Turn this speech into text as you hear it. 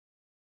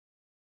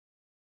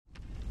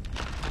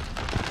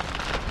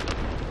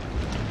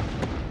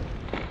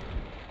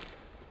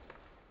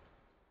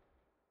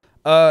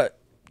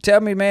Tell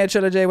me, man,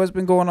 Triller J, what's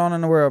been going on in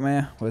the world,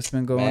 man? What's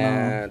been going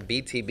on?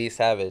 BTB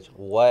Savage.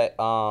 What?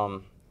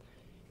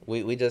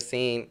 We just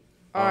seen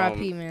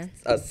R.I.P. man.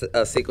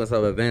 a sequence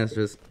of events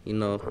just take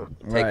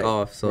Right,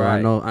 off. So right.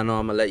 I know I'm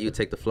gonna let you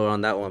take the floor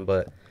on that one.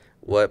 But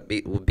what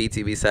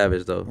BTB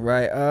Savage though?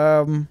 Right.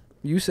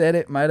 You said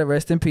it. Might have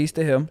rest in peace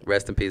to him.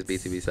 Rest in peace,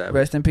 BTB Savage.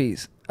 Rest in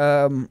peace.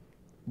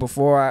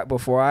 Before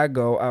I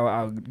go,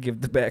 I'll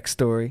give the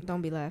backstory.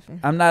 Don't be laughing.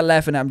 I'm not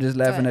laughing. I'm just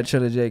laughing at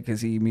Triller J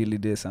because he immediately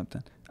did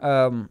something.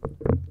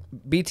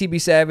 BTB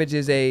Savage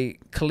is a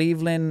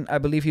Cleveland, I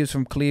believe he was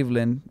from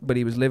Cleveland, but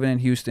he was living in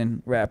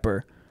Houston,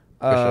 rapper.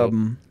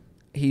 Sure.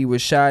 He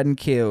was shot and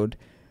killed.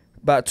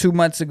 About 2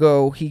 months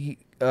ago, he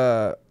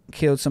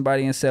killed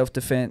somebody in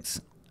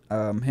self-defense,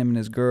 him and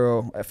his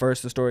girl. At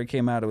first, the story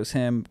came out, it was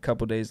him. A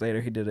couple days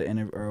later, he did an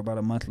interview, or about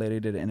a month later, he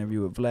did an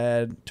interview with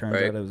Vlad. Turns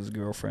out it was his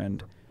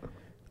girlfriend.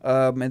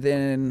 And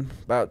then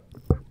about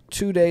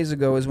 2 days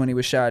ago is when he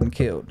was shot and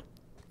killed.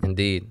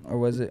 Indeed. Or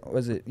was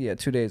it? Yeah,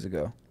 2 days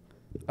ago.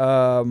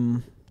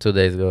 2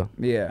 days ago.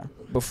 Yeah.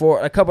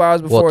 Before a couple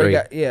hours before three. he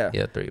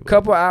got 3.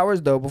 couple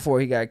hours though before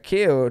he got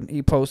killed,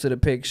 he posted a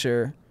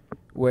picture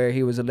where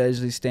he was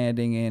allegedly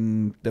standing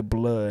in the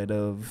blood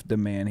of the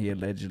man he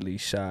allegedly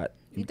shot.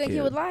 You think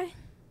he would lie?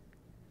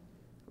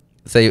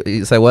 Say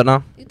what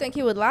now? You think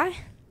he would lie?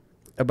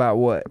 About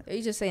what? Or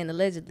you just saying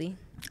allegedly?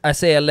 I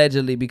say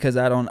allegedly because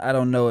I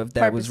don't know if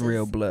that was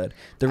real blood.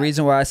 The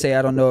reason why I say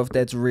I don't know if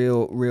that's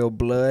real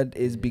blood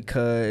is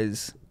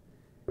because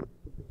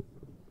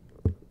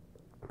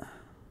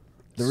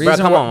the reason. Bro,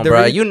 come on,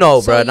 bro. You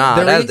know, bro.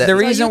 Nah, the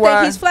reason you why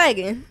think he's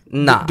flagging.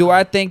 Nah. Do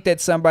I think that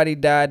somebody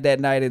died that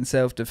night in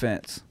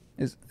self-defense?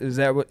 Is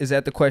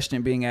that the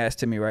question being asked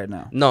to me right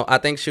now? No, I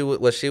think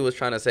what she was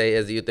trying to say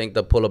is, do you think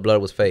the pool of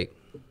blood was fake?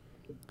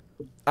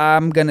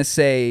 I'm gonna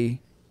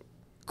say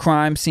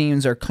crime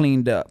scenes are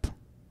cleaned up.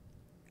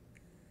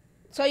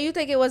 So you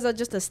think it was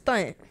just a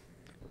stunt?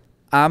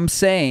 I'm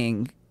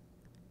saying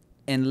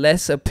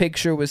unless a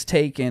picture was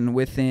taken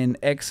within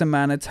X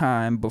amount of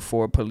time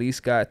before police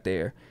got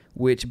there,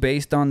 which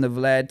based on the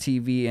Vlad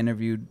TV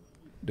interview,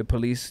 the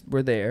police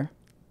were there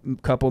a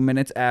couple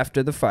minutes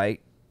after the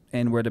fight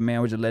and where the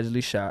man was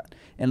allegedly shot.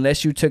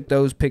 Unless you took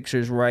those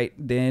pictures right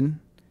then,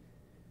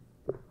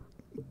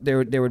 there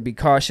would be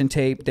caution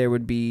tape. There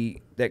would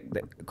be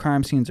that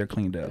crime scenes are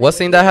cleaned up. What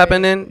scene that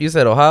happened in? You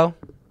said Ohio?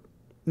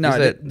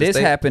 No, this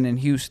happened in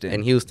Houston.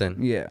 In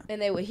Houston. Yeah.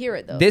 And they would hear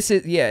it though. This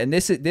is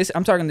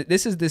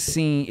the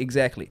scene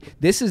exactly.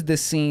 This is the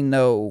scene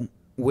though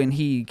when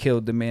he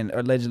killed the man,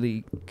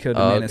 allegedly killed the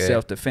man in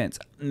self-defense.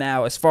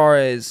 Now, as far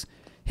as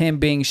him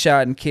being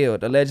shot and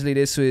killed, allegedly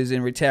this was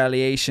in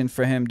retaliation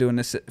for him doing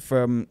this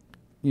from,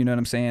 you know what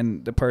I'm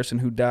saying, the person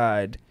who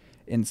died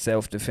in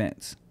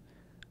self-defense.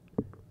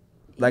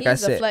 Like I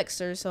said, he's a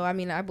flexer, so I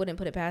mean, I wouldn't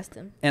put it past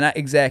him. And I'm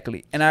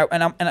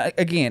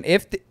again,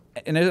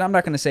 I'm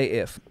not going to say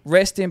if.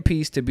 Rest in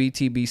peace to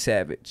BTB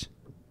Savage.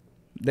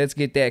 Let's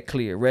get that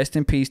clear. Rest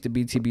in peace to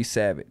BTB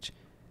Savage.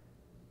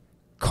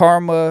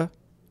 Karma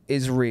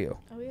is real.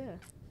 Oh yeah.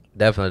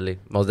 Definitely.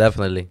 Most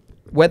definitely.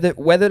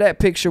 Whether that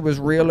picture was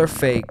real or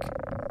fake,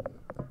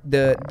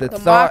 the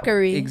thought,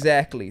 mockery.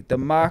 Exactly. The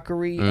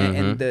mockery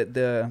and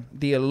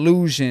the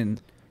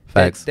illusion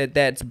Facts.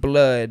 that's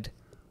blood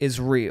is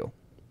real.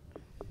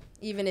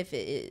 Even if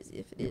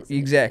it is.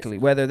 Exactly.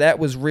 Whether that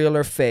was real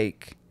or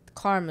fake.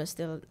 Karma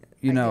still,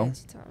 you know.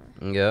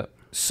 Yep.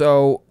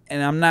 So,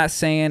 and I'm not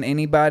saying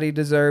anybody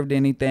deserved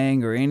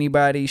anything or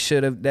anybody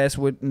should have.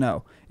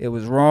 No, it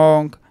was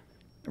wrong.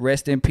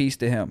 Rest in peace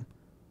to him.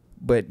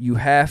 But you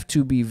have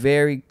to be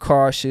very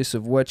cautious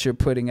of what you're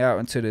putting out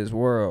into this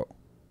world.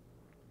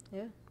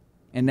 Yeah.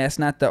 And that's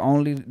not the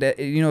only, that,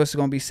 you know, what's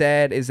going to be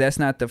sad is that's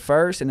not the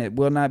first and it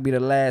will not be the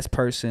last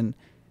person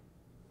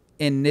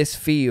in this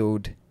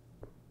field,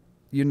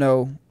 you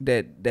know,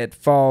 that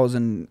falls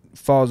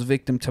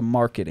victim to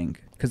marketing,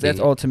 because that's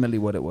ultimately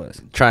what it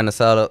was. Trying to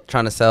sell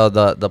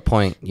the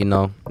point, you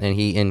know, and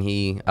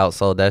he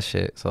outsold that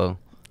shit. So,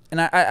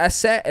 and I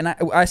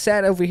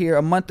sat over here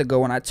a month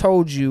ago and I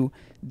told you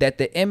that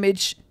the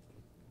image,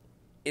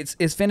 it's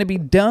finna be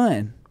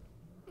done.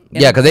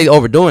 And yeah, because they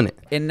overdoing it.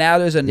 And now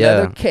there's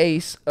another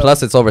case.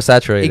 Plus, it's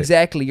oversaturated.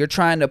 Exactly. You're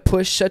trying to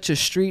push such a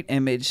street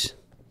image.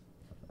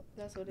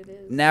 That's what it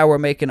is. Now we're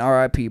making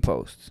RIP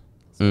posts.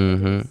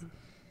 Mm-hmm.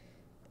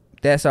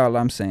 That's all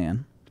I'm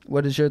saying.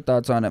 What is your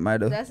thoughts on it,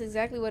 Maida? That's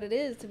exactly what it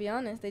is, to be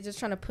honest. They just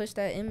trying to push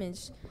that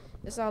image.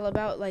 It's all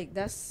about, like,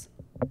 that's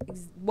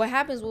what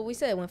happens, what we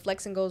said, when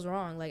flexing goes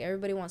wrong. Like,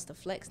 everybody wants to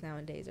flex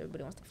nowadays.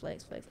 Everybody wants to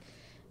flex,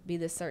 be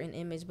this certain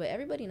image. But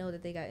everybody know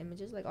that they got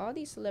images. Like, all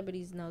these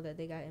celebrities know that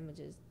they got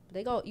images.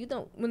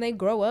 When they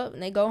grow up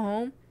and they go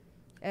home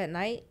at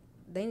night,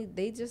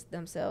 they just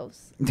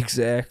themselves.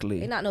 Exactly.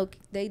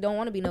 They don't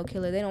want to be no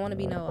killer. They don't want to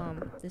be no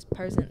this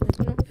person.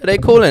 You know? They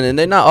cooling and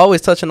they're not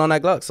always touching on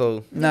that Glock.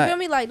 So you feel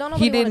me? Like, don't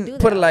nobody he wanna didn't do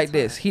put that it all like the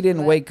time. this. He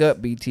didn't wake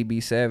up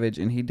BTB Savage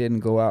and he didn't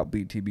go out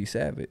BTB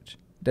Savage.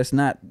 That's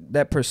not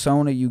that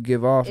persona you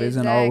give off.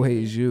 Isn't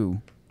always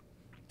you.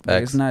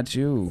 Like, it's not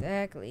you.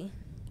 Exactly.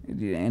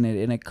 and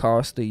it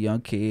cost the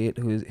young kid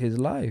his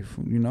life,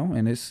 you know.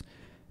 And it's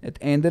at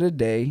the end of the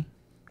day,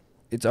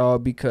 it's all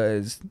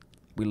because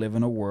we live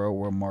in a world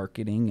where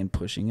marketing and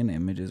pushing an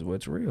image is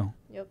what's real.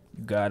 Yep.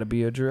 You gotta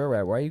be a drill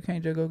rap. Why you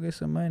can't just go get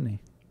some money?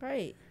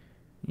 Right.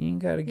 You ain't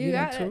gotta get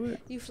into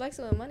it. You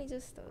flexing with money,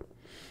 just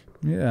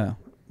Yeah.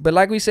 But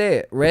like we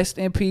said, rest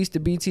in peace to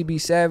BTB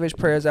Savage.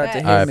 Prayers out to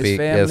him, R.I.P. his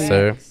family, Yes,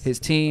 sir. his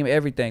team,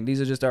 everything. These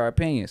are just our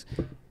opinions.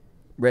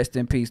 Rest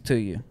in peace to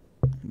you.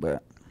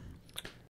 But